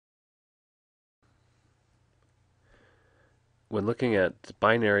when looking at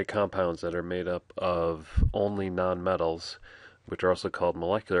binary compounds that are made up of only nonmetals, which are also called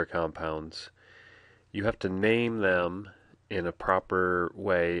molecular compounds, you have to name them in a proper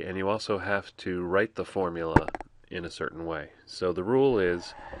way, and you also have to write the formula in a certain way. So the rule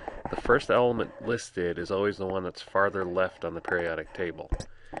is the first element listed is always the one that's farther left on the periodic table,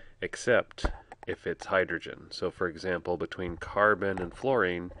 except if it's hydrogen. So for example, between carbon and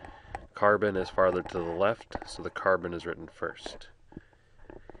fluorine, carbon is farther to the left, so the carbon is written first.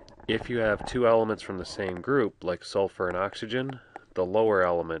 If you have two elements from the same group, like sulfur and oxygen, the lower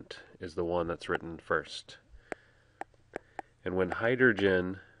element is the one that's written first. And when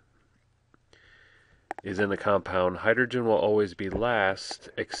hydrogen is in the compound, hydrogen will always be last,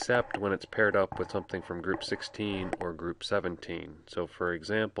 except when it's paired up with something from group 16 or group 17. So for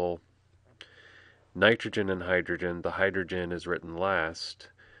example, nitrogen and hydrogen, the hydrogen is written last,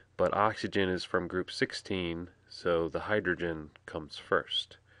 but oxygen is from group 16, so the hydrogen comes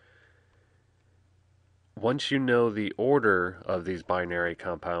first. Once you know the order of these binary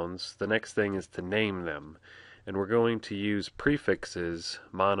compounds, the next thing is to name them. And we're going to use prefixes,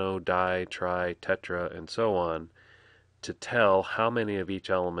 mono, di, tri, tetra, and so on, to tell how many of each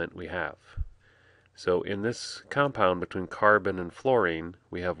element we have. So in this compound between carbon and fluorine,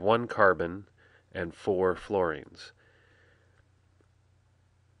 we have 1 carbon and 4 fluorines.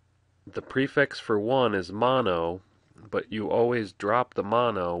 The prefix for 1 is mono, but you always drop the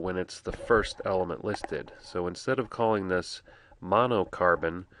mono when it's the first element listed. So instead of calling this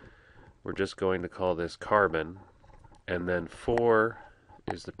monocarbon, we're just going to call this carbon, and then 4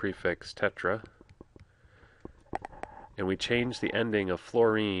 is the prefix tetra, and we change the ending of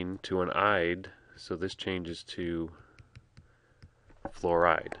fluorine to an ide, so this changes to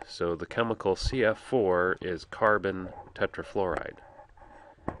fluoride. So the chemical CF4 is carbon tetrafluoride.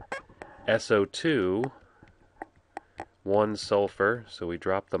 SO2, 1 sulfur, so we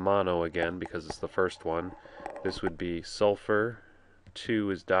drop the mono again because it's the first one. This would be sulfur,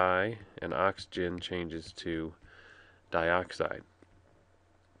 2 is di, and oxygen changes to dioxide.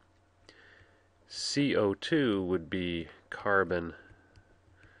 CO2 would be carbon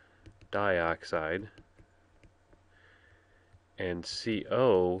dioxide, and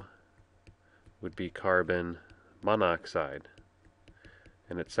CO would be carbon monoxide.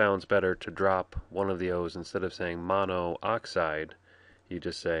 And it sounds better to drop one of the O's. Instead of saying monoxide, you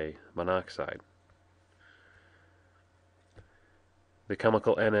just say monoxide. The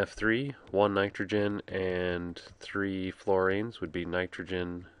chemical NF3, 1 nitrogen and 3 fluorines, would be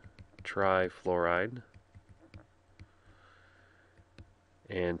nitrogen trifluoride.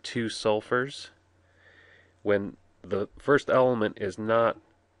 And 2 sulfurs. When the first element is not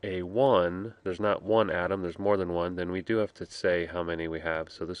a 1, there's not 1 atom, there's more than 1, then we do have to say how many we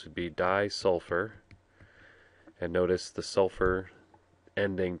have. So this would be disulfur. And notice the sulfur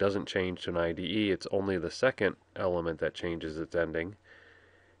ending doesn't change to an IDE, it's only the second element that changes its ending.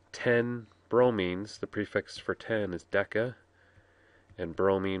 10 bromines, the prefix for 10 is deca, and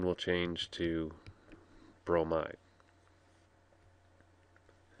bromine will change to bromide.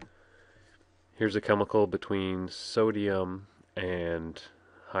 Here's a chemical between sodium and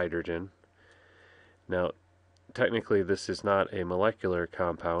hydrogen. Now, technically this is not a molecular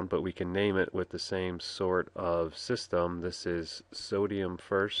compound, but we can name it with the same sort of system. This is sodium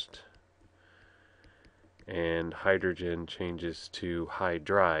first, and hydrogen changes to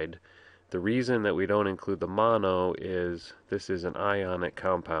hydride. The reason that we don't include the mono is this is an ionic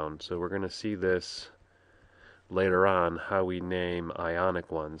compound, so we're going to see this later on, how we name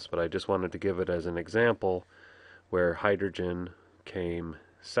ionic ones, but I just wanted to give it as an example where hydrogen came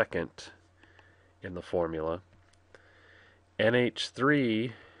second in the formula.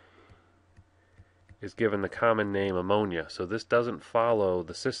 NH3 is given the common name ammonia, so this doesn't follow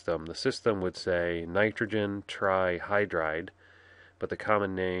the system. The system would say nitrogen trihydride, but the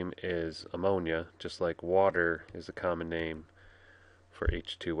common name is ammonia, just like water is the common name for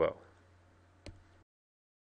H2O.